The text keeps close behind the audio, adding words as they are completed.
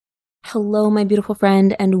Hello, my beautiful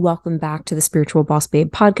friend, and welcome back to the Spiritual Boss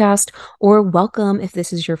Babe podcast, or welcome if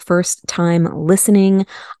this is your first time listening.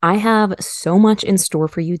 I have so much in store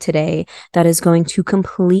for you today that is going to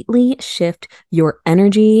completely shift your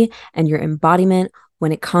energy and your embodiment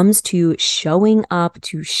when it comes to showing up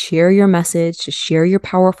to share your message, to share your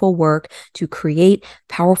powerful work, to create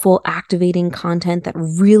powerful, activating content that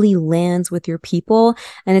really lands with your people.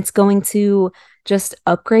 And it's going to just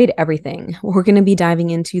upgrade everything. We're going to be diving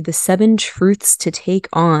into the 7 truths to take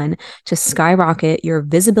on to skyrocket your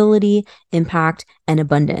visibility, impact, and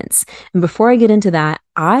abundance. And before I get into that,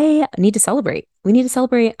 I need to celebrate. We need to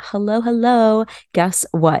celebrate. Hello, hello. Guess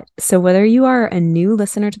what? So, whether you are a new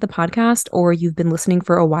listener to the podcast or you've been listening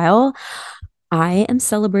for a while, I am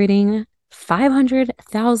celebrating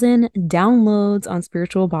 500,000 downloads on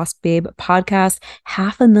Spiritual Boss Babe podcast,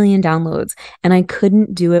 500,000 downloads, and I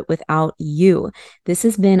couldn't do it without you. This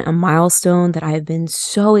has been a milestone that I have been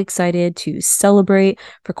so excited to celebrate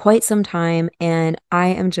for quite some time, and I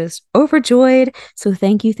am just overjoyed. So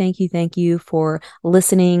thank you, thank you, thank you for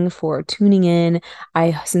listening, for tuning in.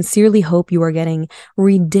 I sincerely hope you are getting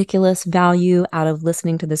ridiculous value out of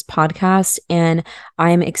listening to this podcast, and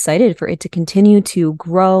I'm excited for it to continue to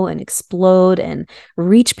grow and explode and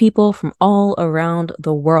reach people from all around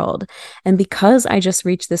the world. And because I just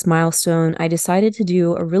reached this milestone, I decided to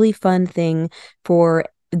do a really fun thing for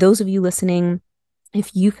those of you listening.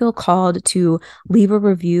 If you feel called to leave a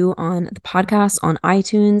review on the podcast on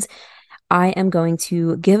iTunes, I am going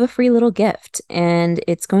to give a free little gift, and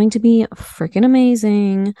it's going to be freaking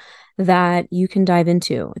amazing that you can dive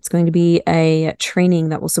into. It's going to be a training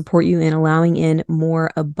that will support you in allowing in more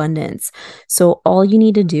abundance. So all you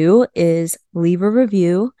need to do is leave a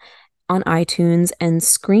review on iTunes and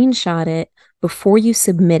screenshot it before you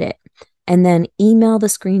submit it. And then email the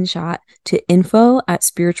screenshot to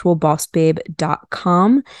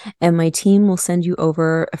info@spiritualbossbabe.com, and my team will send you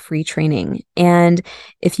over a free training. And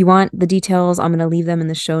if you want the details, I'm going to leave them in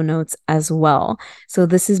the show notes as well. So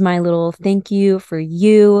this is my little thank you for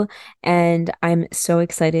you. And I'm so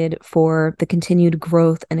excited for the continued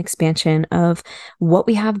growth and expansion of what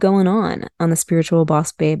we have going on the Spiritual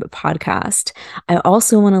Boss Babe podcast. I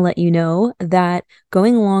also want to let you know that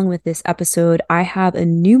going along with this episode, I have a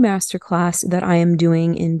new masterclass that I am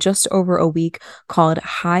doing in just over a week called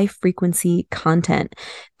High Frequency Content.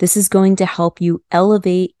 This is going to help you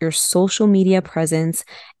elevate your social media presence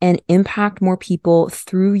and impact more people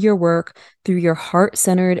through your work, through your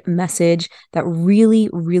heart-centered message that really,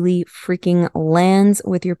 really freaking lands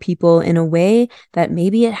with your people in a way that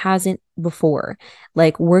maybe it hasn't before.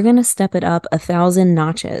 Like, we're going to step it up 1,000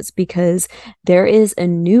 notches because there is a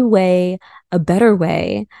new way, a better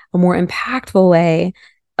way, a more impactful way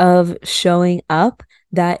of showing up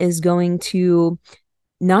that is going to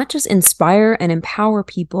not just inspire and empower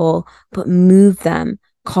people, but move them,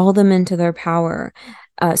 call them into their power,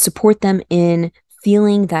 support them in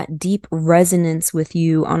feeling that deep resonance with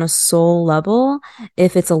you on a soul level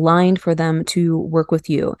if it's aligned for them to work with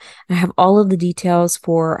you. I have all of the details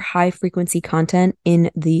for high frequency content in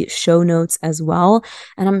the show notes as well.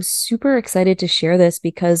 And I'm super excited to share this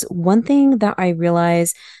because one thing that I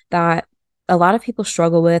realize that a lot of people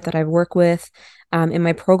struggle with that I've worked with in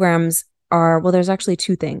my programs well, there's actually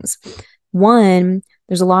 2 things. One,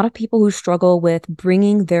 there's a lot of people who struggle with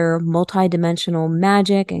bringing their multidimensional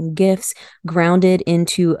magic and gifts grounded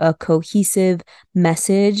into a cohesive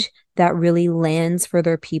message that really lands for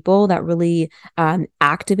their people, that really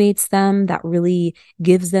activates them, that really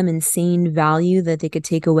gives them insane value that they could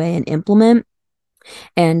take away and implement.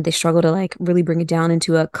 And they struggle to like really bring it down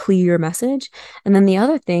into a clear message. And then the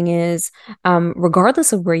other thing is,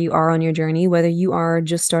 regardless of where you are on your journey, whether you are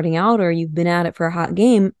just starting out or you've been at it for a hot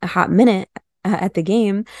minute at the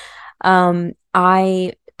game, I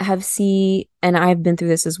and I've been through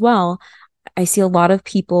this as well. I see a lot of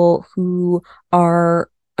people who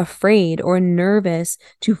are afraid or nervous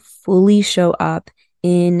to fully show up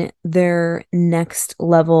in their next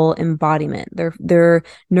level embodiment. They're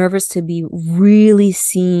nervous to be really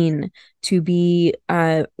seen, to be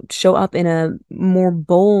show up in a more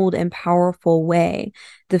bold and powerful way.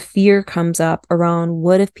 The fear comes up around,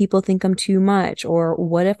 what if people think I'm too much, or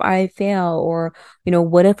what if I fail, or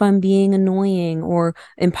what if I'm being annoying, or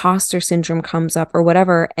imposter syndrome comes up, or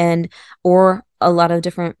whatever, or a lot of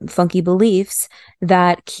different funky beliefs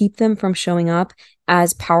that keep them from showing up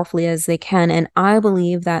as powerfully as they can. And I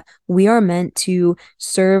believe that We are meant to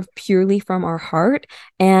serve purely from our heart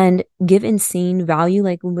and give insane value,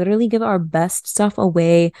 like literally give our best stuff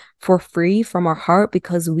away for free from our heart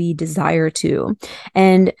because we desire to.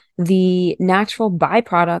 And the natural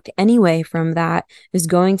byproduct anyway from that is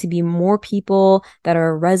going to be more people that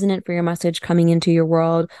are resonant for your message coming into your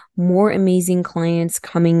world, more amazing clients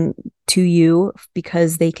coming to you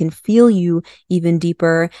because they can feel you even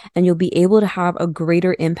deeper, and you'll be able to have a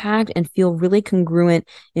greater impact and feel really congruent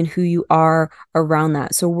in who you are around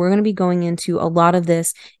that. So we're going to be going into a lot of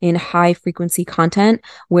this in high frequency content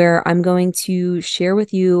where I'm going to share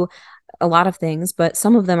with you a lot of things, but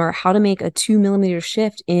some of them are how to make a 2 millimeter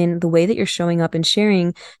shift in the way that you're showing up and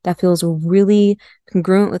sharing that feels really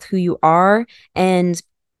congruent with who you are and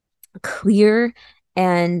clear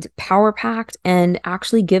and power packed and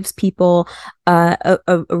actually gives people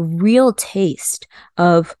a real taste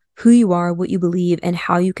of who you are, what you believe, and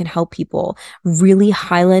how you can help people, really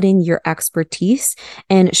highlighting your expertise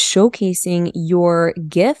and showcasing your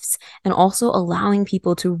gifts and also allowing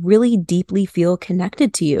people to really deeply feel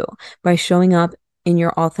connected to you by showing up in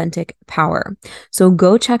your authentic power. So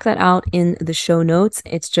go check that out in the show notes.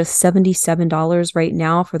 It's just $77 right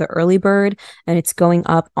now for the early bird, and it's going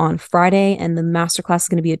up on Friday. And the masterclass is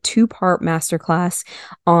going to be a 2-part masterclass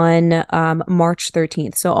on March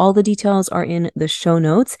 13th. So all the details are in the show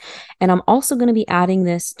notes. And I'm also going to be adding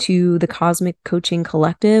this to the Cosmic Coaching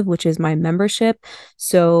Collective, which is my membership.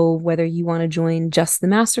 So whether you want to join just the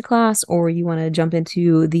masterclass or you want to jump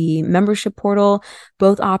into the membership portal,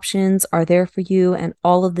 both options are there for you. And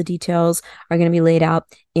all of the details are going to be laid out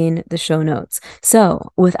in the show notes.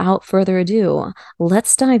 So without further ado,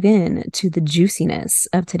 let's dive in to the juiciness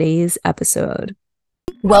of today's episode.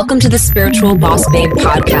 Welcome to the Spiritual Boss Babe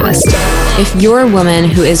podcast. If you're a woman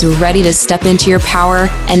who is ready to step into your power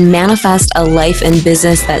and manifest a life and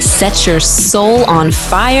business that sets your soul on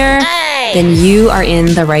fire, then you are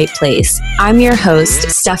in the right place. I'm your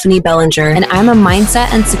host, Stephanie Bellinger, and I'm a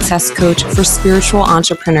mindset and success coach for spiritual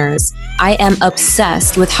entrepreneurs. I am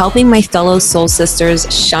obsessed with helping my fellow soul sisters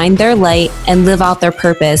shine their light and live out their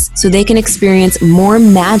purpose so they can experience more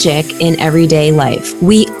magic in everyday life.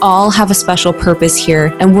 We all have a special purpose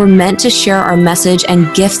here, and we're meant to share our message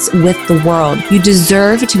and gifts with the world. You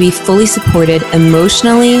deserve to be fully supported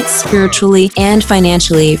emotionally, spiritually, and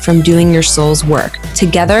financially from doing your soul's work.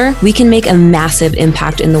 Together, we can make a massive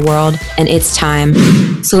impact in the world, and it's time.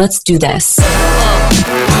 So let's do this.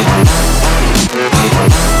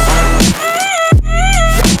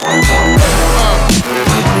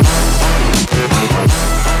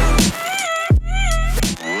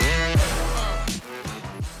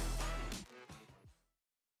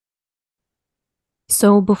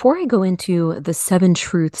 So before I go into the 7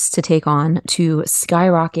 truths to take on to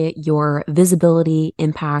skyrocket your visibility,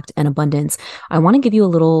 impact, and abundance, I want to give you a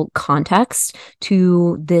little context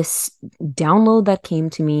to this download that came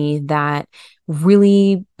to me that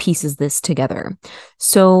really pieces this together.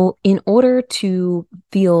 So in order to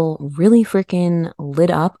feel really freaking lit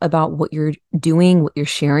up about what you're doing, what you're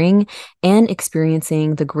sharing, and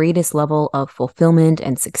experiencing the greatest level of fulfillment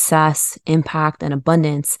and success, impact, and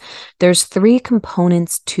abundance, there's 3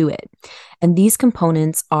 components to it. And these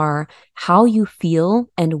components are how you feel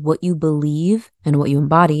and what you believe and what you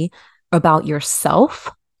embody about yourself,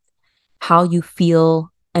 how you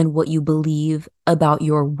feel and what you believe about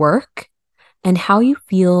your work, and how you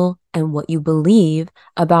feel and what you believe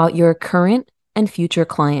about your current and future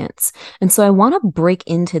clients. And so I want to break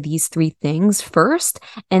into these 3 things first,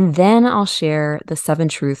 and then I'll share the 7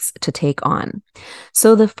 truths to take on.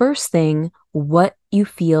 So the first thing, what you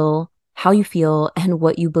feel, how you feel, and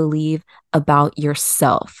what you believe about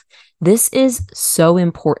yourself. This is so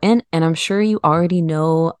important, and I'm sure you already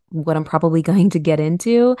know what I'm probably going to get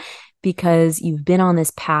into, because you've been on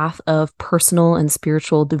this path of personal and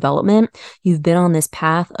spiritual development. You've been on this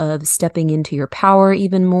path of stepping into your power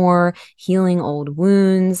even more, healing old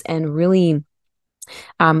wounds, and really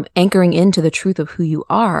anchoring into the truth of who you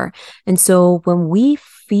are. And so when we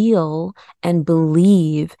feel and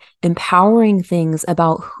believe empowering things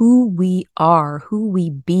about who we are, who we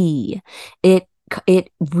be,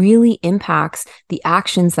 it really impacts the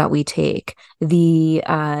actions that we take.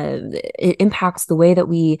 It impacts the way that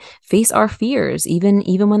we face our fears, even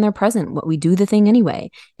when they're present, what we do the thing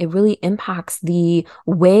anyway. It really impacts the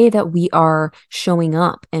way that we are showing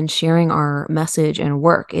up and sharing our message and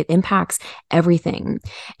work. It impacts everything.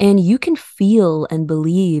 And you can feel and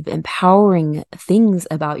believe empowering things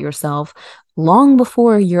about yourself long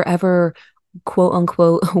before you're ever quote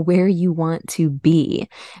unquote where you want to be,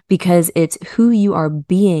 because it's who you are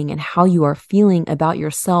being and how you are feeling about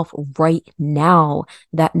yourself right now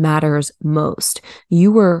that matters most.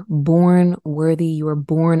 You were born worthy, you were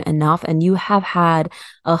born enough, and you have had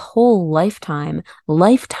a whole lifetimes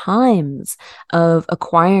of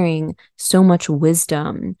acquiring so much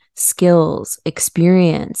wisdom, skills,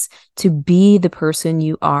 experience to be the person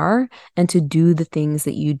you are and to do the things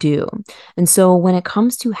that you do. And so, when it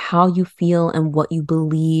comes to how you feel and what you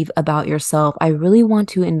believe about yourself, I really want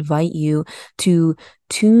to invite you to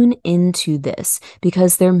tune into this,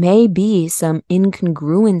 because there may be some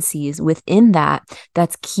incongruencies within that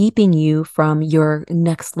that's keeping you from your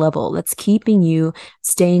next level, that's keeping you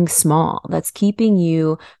staying small, that's keeping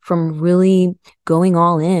you from really going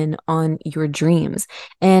all in on your dreams.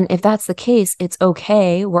 And if that's the case, it's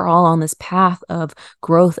okay. We're all on this path of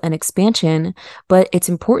growth and expansion, but it's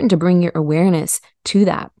important to bring your awareness to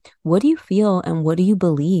that. What do you feel and what do you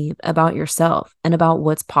believe about yourself and about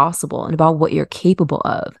what's possible and about what you're capable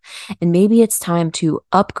of? And maybe it's time to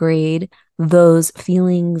upgrade those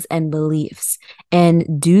feelings and beliefs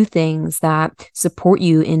and do things that support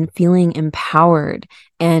you in feeling empowered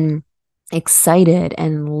and excited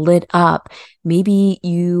and lit up. Maybe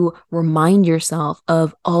you remind yourself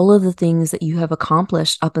of all of the things that you have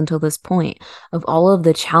accomplished up until this point, of all of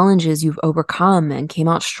the challenges you've overcome and came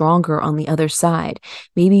out stronger on the other side.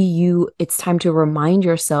 Maybe it's time to remind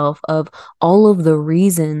yourself of all of the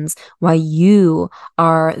reasons why you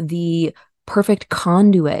are the perfect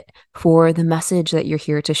conduit for the message that you're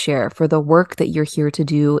here to share, for the work that you're here to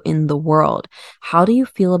do in the world. How do you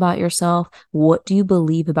feel about yourself? What do you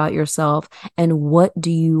believe about yourself? And what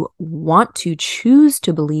do you want to choose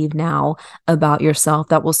to believe now about yourself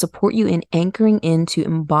that will support you in anchoring into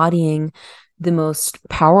embodying the most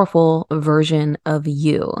powerful version of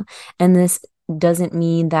you? And this doesn't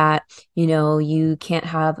mean that, you can't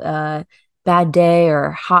have a bad day or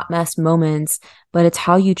hot mess moments, but it's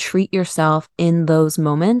how you treat yourself in those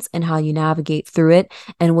moments and how you navigate through it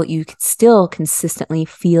and what you can still consistently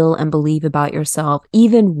feel and believe about yourself,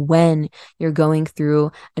 even when you're going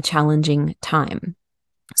through a challenging time.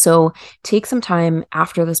 So take some time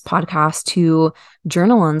after this podcast to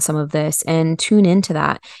journal on some of this and tune into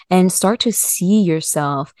that and start to see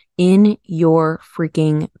yourself in your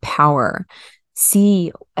freaking power.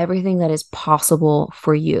 See everything that is possible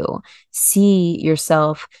for you. See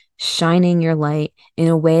yourself shining your light in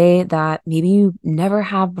a way that maybe you never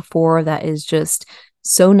have before, that is just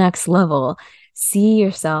so next level. See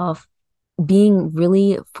yourself being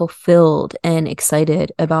really fulfilled and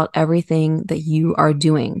excited about everything that you are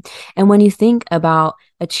doing. And when you think about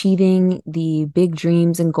achieving the big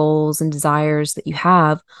dreams and goals and desires that you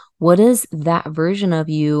have, what does that version of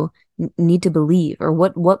you need to believe, or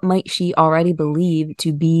what might she already believe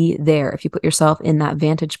to be there if you put yourself in that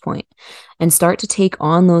vantage point and start to take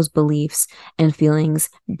on those beliefs and feelings,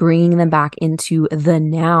 bringing them back into the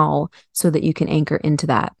now so that you can anchor into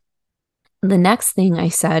that. The next thing I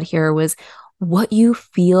said here was what you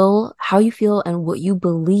feel, how you feel, and what you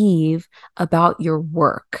believe about your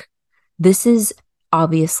work. This is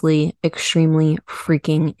obviously extremely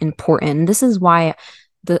freaking important. This is why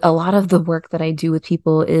a lot of the work that I do with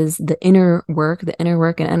people is the inner work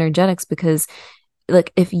and energetics, because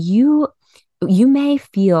like if you may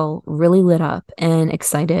feel really lit up and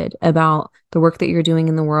excited about the work that you're doing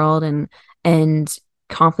in the world and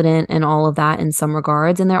confident and all of that in some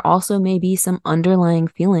regards. And there also may be some underlying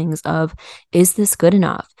feelings of, is this good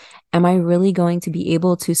enough? Am I really going to be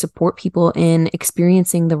able to support people in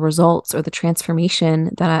experiencing the results or the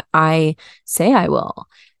transformation that I say I will?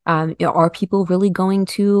 Are people really going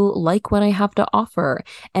to like what I have to offer?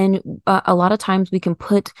 And a lot of times we can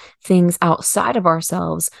put things outside of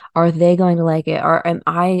ourselves. Are they going to like it? Are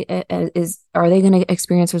they going to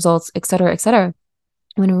experience results, et cetera, et cetera?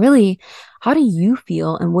 When really, how do you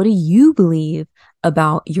feel and what do you believe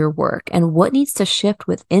about your work, and what needs to shift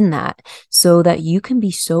within that so that you can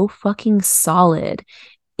be so fucking solid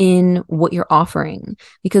in what you're offering?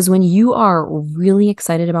 Because when you are really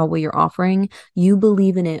excited about what you're offering, you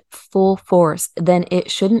believe in it full force, then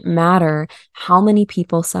it shouldn't matter how many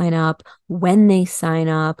people sign up, when they sign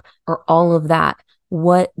up, or all of that.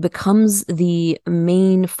 What becomes the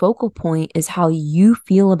main focal point is how you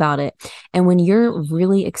feel about it. And when you're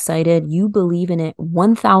really excited, you believe in it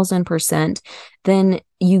 1000%, then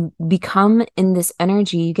you become in this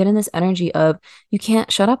energy, you get in this energy of you can't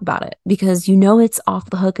shut up about it because you know it's off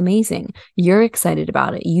the hook amazing. You're excited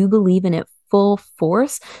about it. You believe in it full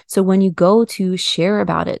force. So when you go to share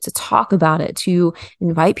about it, to talk about it, to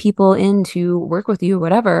invite people in to work with you,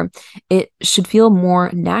 whatever, it should feel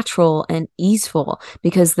more natural and easeful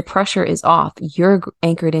because the pressure is off. You're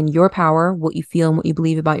anchored in your power, what you feel and what you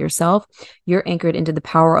believe about yourself. You're anchored into the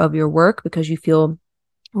power of your work because you feel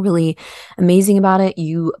really amazing about it.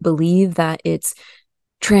 You believe that it's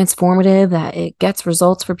transformative, that it gets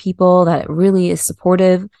results for people, that it really is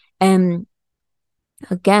supportive. And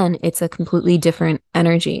again, it's a completely different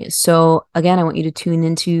energy. So again, I want you to tune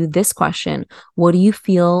into this question. What do you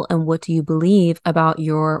feel and what do you believe about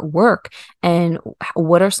your work? And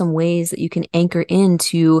what are some ways that you can anchor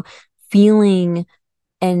into feeling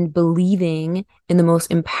and believing in the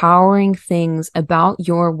most empowering things about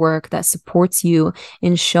your work that supports you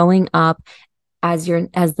in showing up as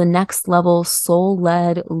the next level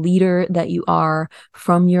soul-led leader that you are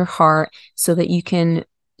from your heart, so that you can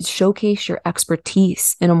showcase your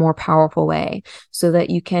expertise in a more powerful way, so that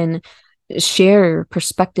you can share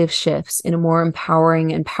perspective shifts in a more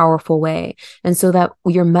empowering and powerful way, and so that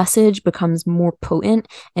your message becomes more potent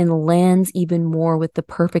and lands even more with the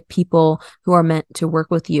perfect people who are meant to work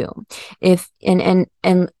with you. If and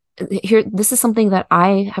here, this is something that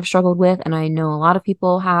I have struggled with, and I know a lot of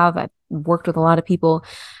people have. I've worked with a lot of people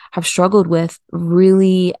have struggled with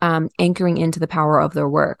really anchoring into the power of their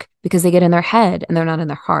work because they get in their head and they're not in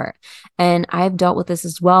their heart. And I've dealt with this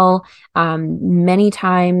as well. Many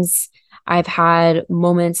times I've had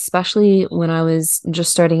moments, especially when I was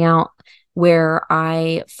just starting out, where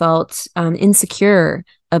I felt insecure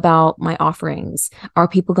about my offerings. Are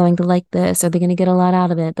people going to like this? Are they going to get a lot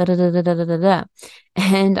out of it? Da, da, da, da, da, da, da.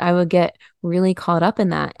 And I would get really caught up in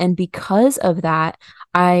that. And because of that,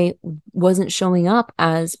 I wasn't showing up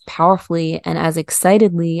as powerfully and as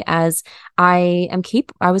excitedly as I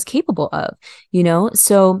was capable of,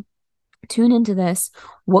 So tune into this.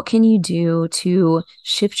 What can you do to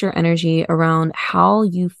shift your energy around how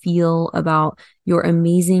you feel about your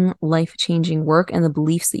amazing life-changing work and the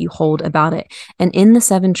beliefs that you hold about it? And in the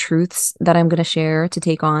 7 truths that I'm going to share to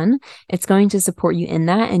take on, it's going to support you in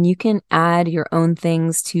that. And you can add your own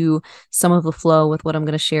things to some of the flow with what I'm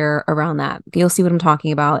going to share around that. You'll see what I'm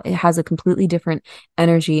talking about. It has a completely different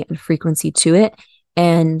energy and frequency to it.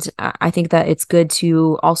 And I think that it's good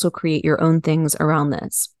to also create your own things around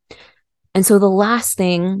this. And so the last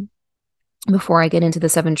thing before I get into the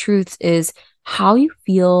 7 truths is how you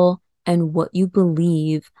feel and what you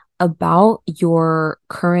believe about your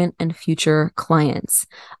current and future clients.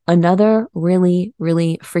 Another really,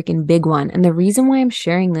 really freaking big one. And the reason why I'm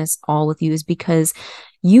sharing this all with you is because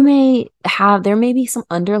there may be some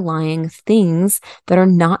underlying things that are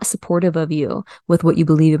not supportive of you with what you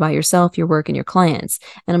believe about yourself, your work, and your clients.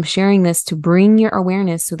 And I'm sharing this to bring your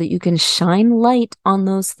awareness so that you can shine light on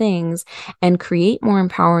those things and create more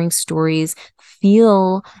empowering stories,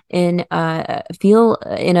 feel in a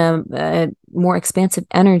more expansive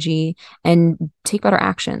energy, and take better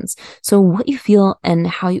actions. So what you feel and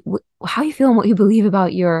how you feel and what you believe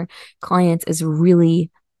about your clients is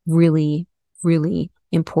really, really, really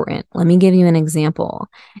important. Let me give you an example.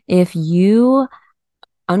 If you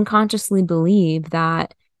unconsciously believe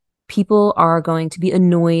that people are going to be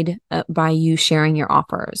annoyed by you sharing your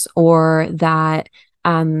offers, or that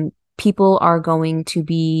people are not going to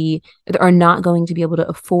be able to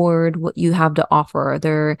afford what you have to offer,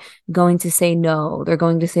 they're going to say no, they're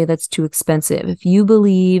going to say that's too expensive. If you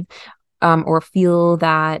believe or feel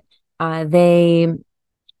that they're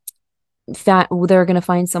going to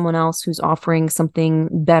find someone else who's offering something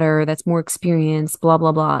better, that's more experienced, blah,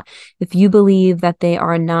 blah, blah. If you believe that they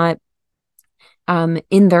are not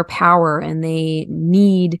in their power and they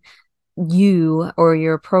need you or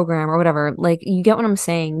your program or whatever, like, you get what I'm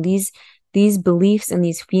saying? These beliefs and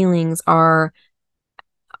these feelings are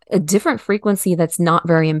a different frequency that's not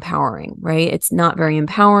very empowering, right? It's not very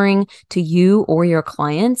empowering to you or your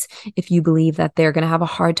clients if you believe that they're going to have a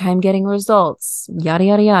hard time getting results, yada,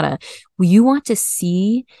 yada, yada. You want to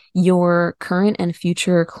see your current and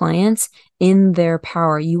future clients in their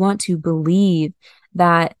power. You want to believe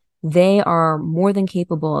that they are more than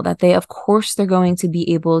capable, that of course, they're going to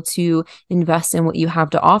be able to invest in what you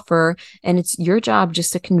have to offer. And it's your job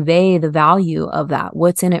just to convey the value of that,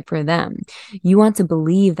 what's in it for them. You want to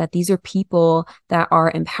believe that these are people that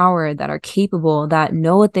are empowered, that are capable, that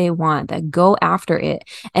know what they want, that go after it.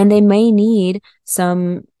 And they may need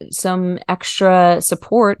some extra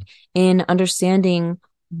support in understanding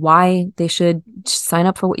why they should sign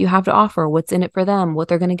up for what you have to offer, what's in it for them, what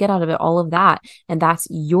they're going to get out of it, all of that. And that's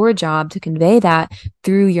your job to convey that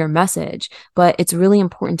through your message. But it's really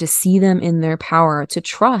important to see them in their power, to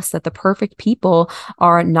trust that the perfect people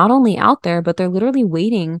are not only out there, but they're literally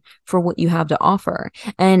waiting for what you have to offer.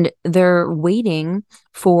 And they're waiting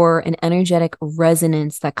for an energetic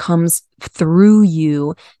resonance that comes through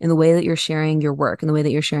you in the way that you're sharing your work, in the way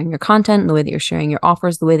that you're sharing your content, in the way that you're sharing your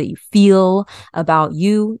offers, the way that you feel about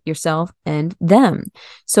you, yourself, and them.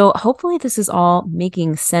 So hopefully this is all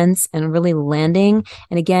making sense and really landing.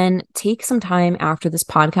 And again, take some time after this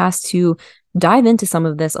podcast to dive into some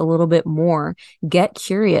of this a little bit more. Get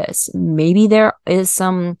curious. Maybe there is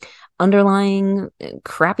some underlying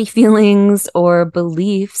crappy feelings or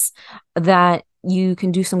beliefs that you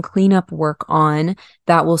can do some cleanup work on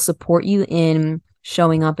that will support you in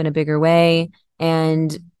showing up in a bigger way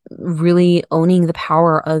and really owning the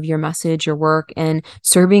power of your message, your work, and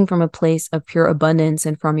serving from a place of pure abundance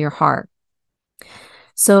and from your heart.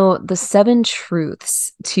 So the 7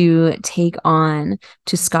 truths to take on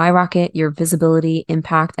to skyrocket your visibility,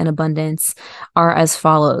 impact, and abundance are as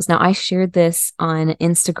follows. Now, I shared this on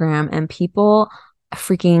Instagram and people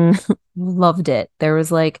freaking loved it. There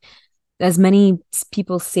was like as many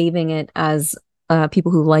people saving it as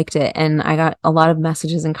people who liked it. And I got a lot of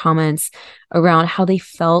messages and comments around how they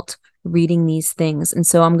felt reading these things. And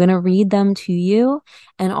so I'm going to read them to you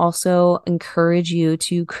and also encourage you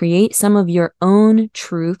to create some of your own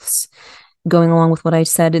truths going along with what I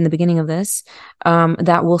said in the beginning of this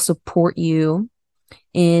that will support you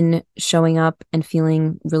in showing up and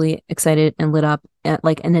feeling really excited and lit up at,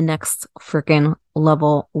 like in the next freaking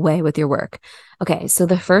level way with your work. Okay, so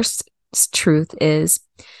the first truth is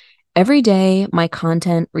every day my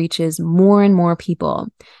content reaches more and more people.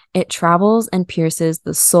 It travels and pierces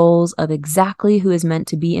the souls of exactly who is meant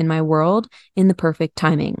to be in my world in the perfect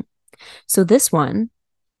timing. So this one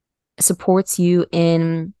supports you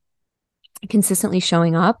in consistently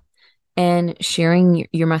showing up and sharing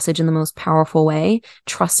your message in the most powerful way,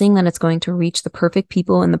 trusting that it's going to reach the perfect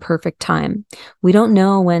people in the perfect time. We don't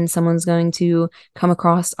know when someone's going to come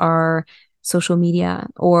across our social media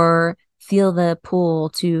or feel the pull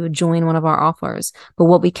to join one of our offers. But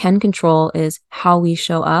what we can control is how we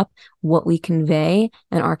show up, what we convey,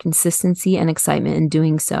 and our consistency and excitement in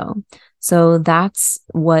doing so. So that's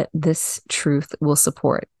what this truth will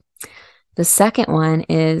support. The second one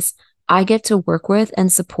is I get to work with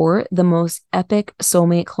and support the most epic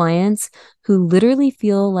soulmate clients who literally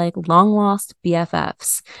feel like long lost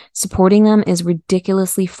BFFs. Supporting them is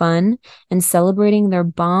ridiculously fun, and celebrating their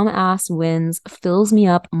bomb ass wins fills me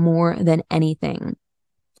up more than anything.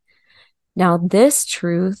 Now, this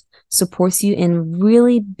truth supports you in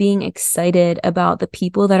really being excited about the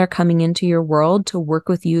people that are coming into your world to work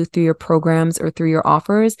with you through your programs or through your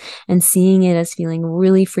offers and seeing it as feeling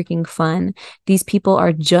really freaking fun. These people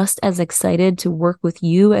are just as excited to work with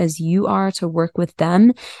you as you are to work with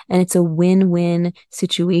them, and it's a win-win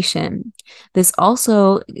situation. This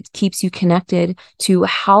also keeps you connected to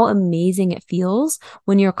how amazing it feels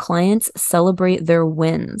when your clients celebrate their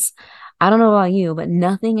wins. I don't know about you, but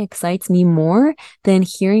nothing excites me more than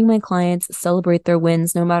hearing my clients celebrate their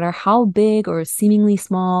wins, no matter how big or seemingly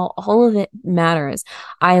small. All of it matters.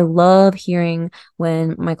 I love hearing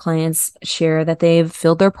when my clients share that they've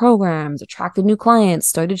filled their programs, attracted new clients,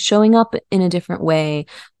 started showing up in a different way,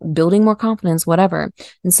 building more confidence, whatever.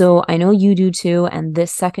 And so I know you do too. And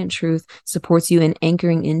this second truth supports you in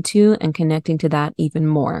anchoring into and connecting to that even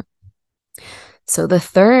more. So the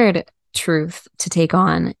third truth to take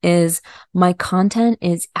on is my content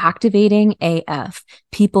is activating AF.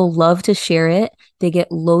 People love to share it. They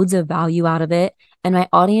get loads of value out of it. And my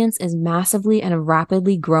audience is massively and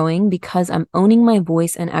rapidly growing because I'm owning my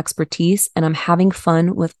voice and expertise and I'm having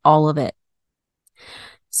fun with all of it.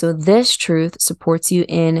 So this truth supports you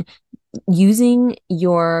in using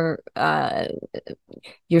your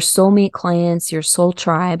soulmate clients, your soul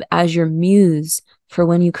tribe as your muse for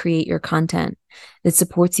when you create your content. It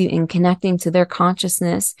supports you in connecting to their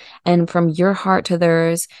consciousness and from your heart to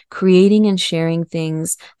theirs, creating and sharing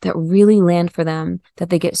things that really land for them, that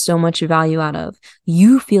they get so much value out of.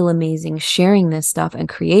 You feel amazing sharing this stuff and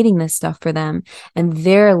creating this stuff for them, and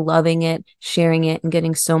they're loving it, sharing it, and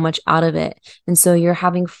getting so much out of it. And so you're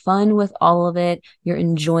having fun with all of it. You're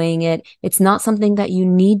enjoying it. It's not something that you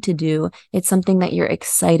need to do. It's something that you're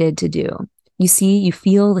excited to do. You see, you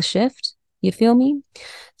feel the shift. You feel me?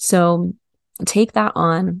 So take that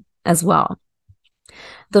on as well.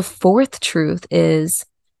 The fourth truth is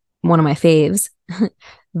one of my faves.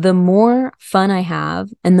 The more fun I have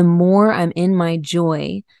and the more I'm in my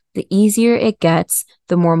joy, the easier it gets,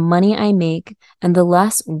 the more money I make, and the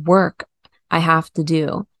less work I have to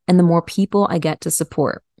do, and the more people I get to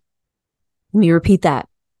support. Let me repeat that.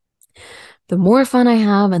 The more fun I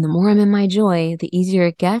have and the more I'm in my joy, the easier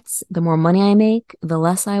it gets, the more money I make, the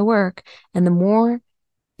less I work, and the more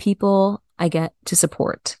people I get to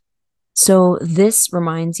support. So this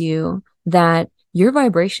reminds you that your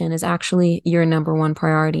vibration is actually your number one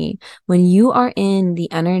priority. When you are in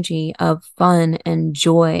the energy of fun and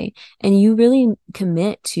joy, and you really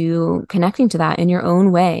commit to connecting to that in your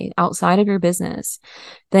own way outside of your business,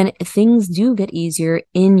 then things do get easier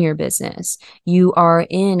in your business. You are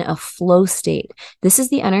in a flow state. This is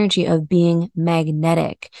the energy of being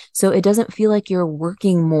magnetic. So it doesn't feel like you're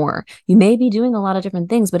working more. You may be doing a lot of different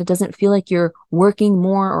things, but it doesn't feel like you're working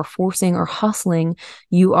more or forcing or hustling.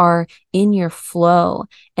 You are in your flow.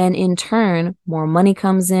 And in turn, more money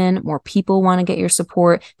comes in, more people want to get your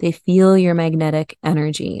support. They feel your magnetic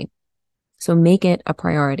energy. So make it a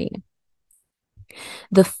priority.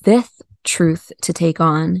 The fifth truth to take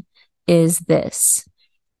on is this.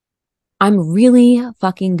 I'm really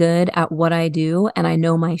fucking good at what I do, and I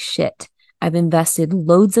know my shit. I've invested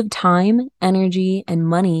loads of time, energy, and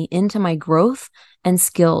money into my growth and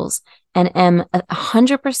skills, and am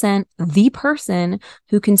 100% the person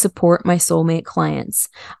who can support my soulmate clients.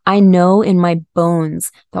 I know in my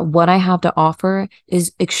bones that what I have to offer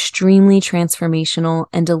is extremely transformational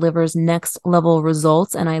and delivers next level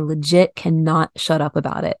results, and I legit cannot shut up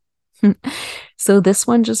about it. So this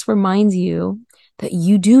one just reminds you that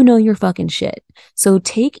you do know your fucking shit. So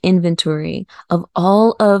take inventory of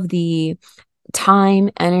all of the time,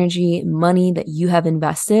 energy, money that you have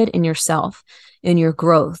invested in yourself, in your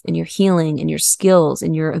growth, in your healing, in your skills,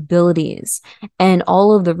 in your abilities, and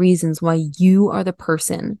all of the reasons why you are the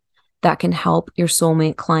person that can help your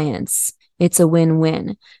soulmate clients. It's a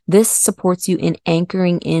win-win. This supports you in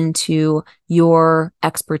anchoring into your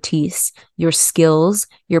expertise, your skills,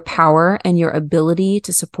 your power, and your ability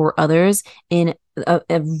to support others in a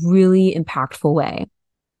really impactful way.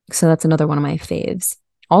 So that's another one of my faves.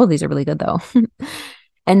 All of these are really good though.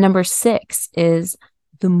 And number 6 is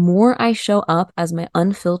the more I show up as my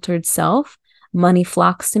unfiltered self, money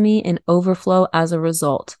flocks to me in overflow as a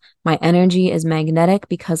result. My energy is magnetic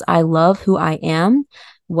because I love who I am,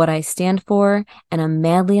 what I stand for, and I'm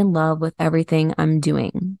madly in love with everything I'm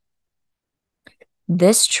doing.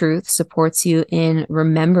 This truth supports you in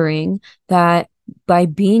remembering that by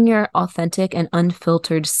being your authentic and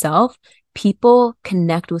unfiltered self, people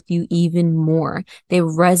connect with you even more. They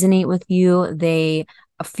resonate with you. They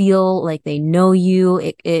feel like they know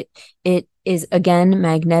you. It is, again,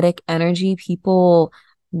 magnetic energy. People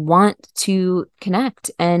want to connect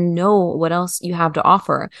and know what else you have to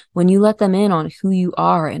offer. When you let them in on who you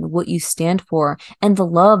are and what you stand for and the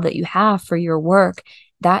love that you have for your work,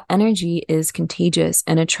 that energy is contagious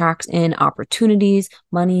and attracts in opportunities,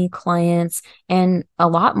 money, clients, and a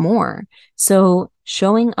lot more. So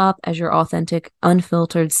showing up as your authentic,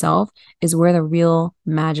 unfiltered self is where the real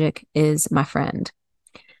magic is, my friend.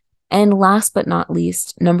 And last but not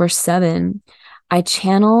least, number 7, I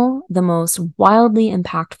channel the most wildly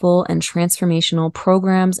impactful and transformational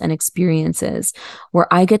programs and experiences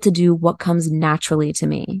where I get to do what comes naturally to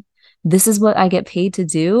me. This is what I get paid to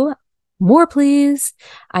do. More, please.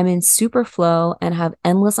 I'm in super flow and have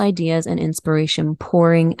endless ideas and inspiration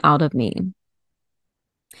pouring out of me.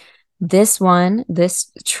 This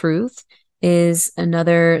truth is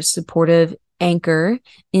another supportive anchor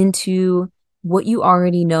into what you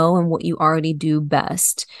already know and what you already do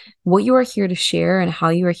best. What you are here to share and how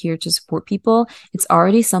you are here to support people, it's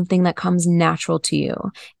already something that comes natural to you.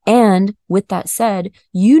 And with that said,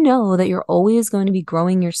 you know that you're always going to be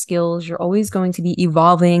growing your skills. You're always going to be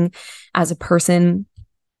evolving as a person.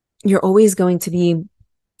 You're always going to be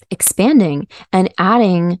expanding and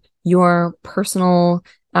adding your personal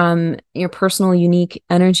unique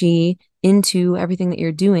energy into everything that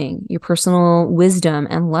you're doing, your personal wisdom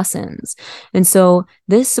and lessons. And so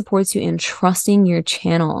this supports you in trusting your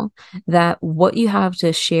channel, that what you have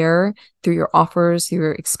to share through your offers,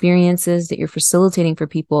 your experiences that you're facilitating for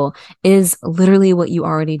people is literally what you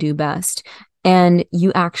already do best. And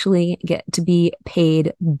you actually get to be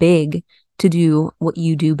paid big to do what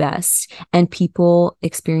you do best. And people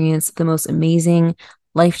experience the most amazing,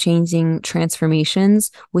 life-changing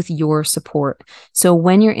transformations with your support. So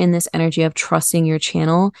when you're in this energy of trusting your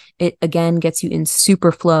channel, it again gets you in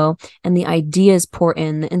super flow, and the ideas pour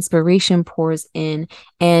in, the inspiration pours in,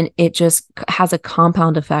 and it just has a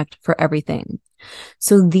compound effect for everything.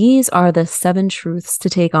 So these are the 7 truths to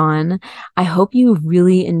take on. I hope you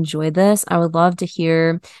really enjoyed this. I would love to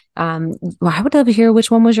hear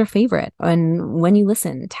which one was your favorite. And when you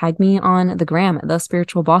listen, tag me on the gram, The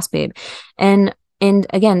Spiritual Boss Babe. And And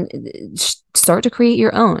again, start to create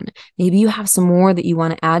your own. Maybe you have some more that you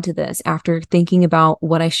want to add to this after thinking about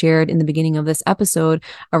what I shared in the beginning of this episode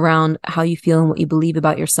around how you feel and what you believe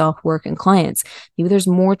about yourself, work, and clients. Maybe there's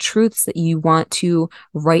more truths that you want to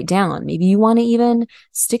write down. Maybe you want to even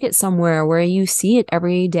stick it somewhere where you see it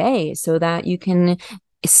every day so that you can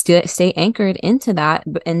stay anchored into that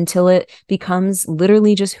until it becomes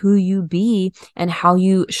literally just who you be and how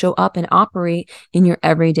you show up and operate in your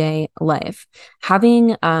everyday life.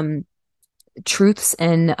 Having truths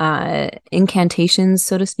and incantations,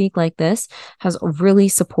 so to speak, like this has really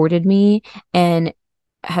supported me and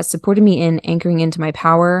has supported me in anchoring into my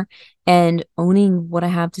power and owning what I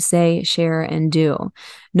have to say, share, and do.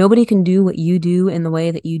 Nobody can do what you do in the way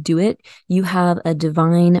that you do it. You have a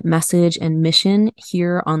divine message and mission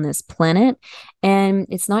here on this planet. And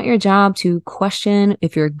it's not your job to question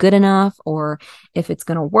if you're good enough or if it's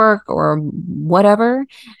going to work or whatever.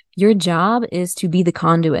 Your job is to be the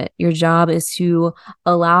conduit. Your job is to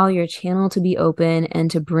allow your channel to be open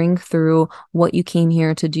and to bring through what you came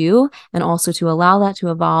here to do, and also to allow that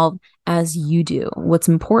to evolve as you do. What's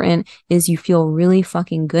important is you feel really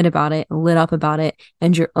fucking good about it, lit up about it,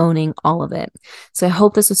 and you're owning all of it. So I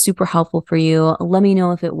hope this was super helpful for you. Let me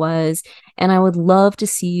know if it was. And I would love to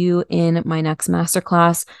see you in my next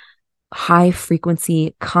masterclass, high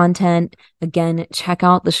frequency content. Again, check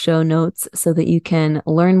out the show notes so that you can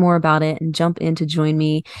learn more about it and jump in to join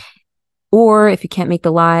me. Or if you can't make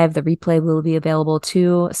the live, the replay will be available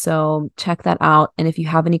too. So check that out. And if you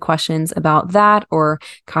have any questions about that or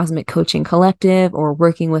Cosmic Coaching Collective or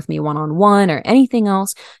working with me one-on-one or anything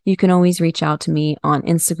else, you can always reach out to me on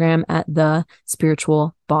Instagram at The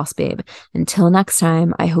Spiritual Boss Babe. Until next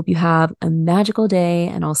time, I hope you have a magical day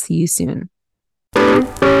and I'll see you soon.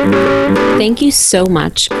 Thank you so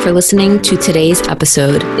much for listening to today's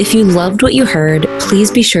episode. If you loved what you heard, please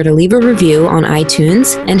be sure to leave a review on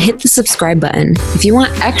iTunes and hit the subscribe button. If you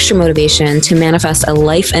want extra motivation to manifest a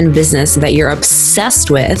life and business that you're obsessed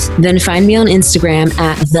with, then find me on Instagram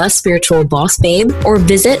at The Spiritual Boss Babe or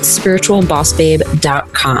visit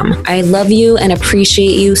spiritualbossbabe.com. I love you and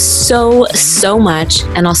appreciate you so, so much,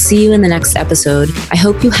 and I'll see you in the next episode. I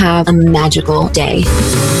hope you have a magical day.